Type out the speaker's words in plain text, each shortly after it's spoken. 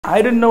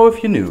I don't know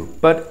if you knew,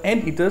 but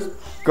anteaters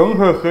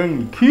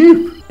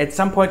keep. At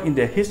some point in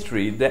their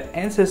history, their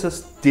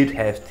ancestors did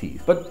have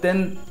teeth, but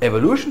then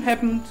evolution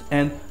happened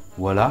and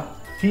voila,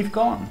 teeth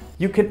gone.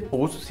 You can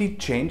also see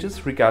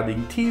changes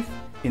regarding teeth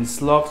in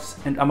sloths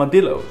and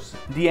armadillos,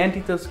 the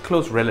anteaters'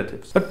 close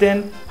relatives. But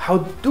then, how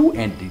do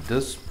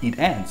anteaters eat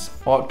ants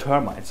or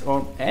termites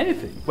or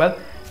anything? Well,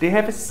 they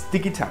have a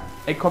sticky tongue.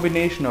 A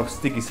combination of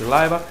sticky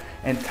saliva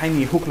and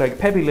tiny hook-like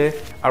papillae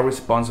are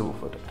responsible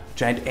for that.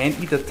 Giant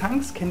anteater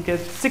tongues can get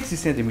 60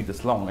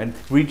 centimeters long and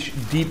reach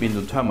deep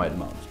into termite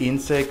mounds.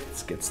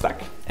 Insects get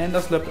stuck and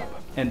are slurped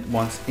up. And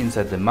once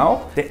inside the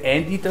mouth, the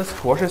anteater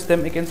squashes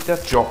them against their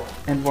jaw.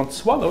 And once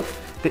swallowed,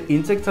 the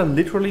insects are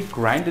literally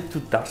grinded to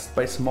dust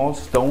by small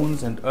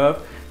stones and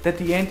earth that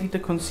the anteater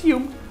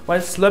consumed while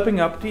slurping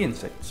up the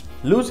insects.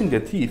 Losing their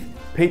teeth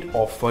paid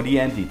off for the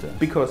anteater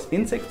because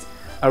insects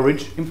are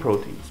rich in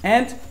proteins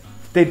and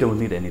they don't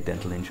need any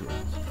dental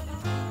insurance.